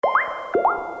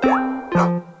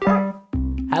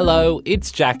Hello,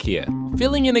 it's Jack here,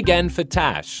 filling in again for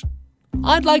Tash.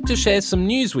 I'd like to share some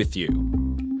news with you.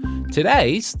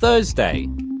 Today's Thursday,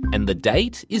 and the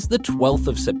date is the 12th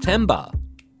of September.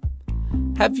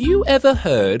 Have you ever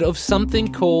heard of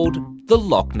something called the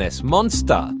Loch Ness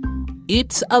Monster?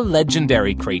 It's a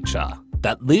legendary creature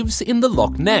that lives in the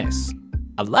Loch Ness,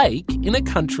 a lake in a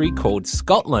country called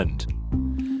Scotland.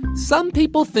 Some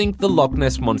people think the Loch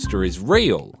Ness Monster is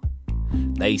real.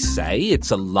 They say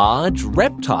it's a large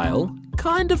reptile,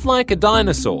 kind of like a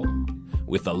dinosaur,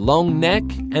 with a long neck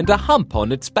and a hump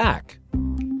on its back.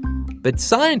 But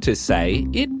scientists say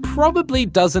it probably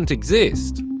doesn't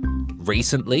exist.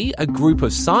 Recently, a group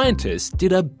of scientists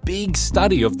did a big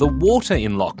study of the water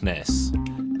in Loch Ness.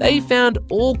 They found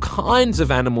all kinds of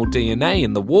animal DNA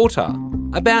in the water,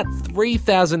 about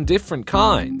 3,000 different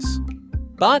kinds.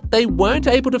 But they weren't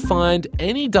able to find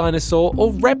any dinosaur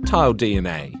or reptile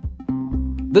DNA.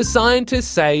 The scientists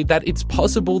say that it's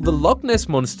possible the Loch Ness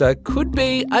Monster could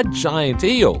be a giant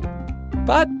eel.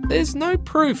 But there's no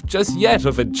proof just yet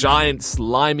of a giant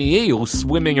slimy eel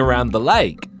swimming around the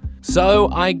lake. So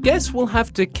I guess we'll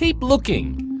have to keep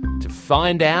looking to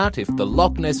find out if the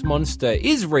Loch Ness Monster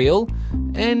is real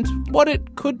and what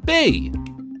it could be.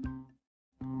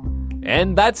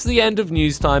 And that's the end of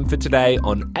news time for today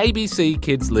on ABC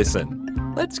Kids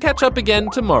Listen. Let's catch up again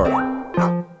tomorrow.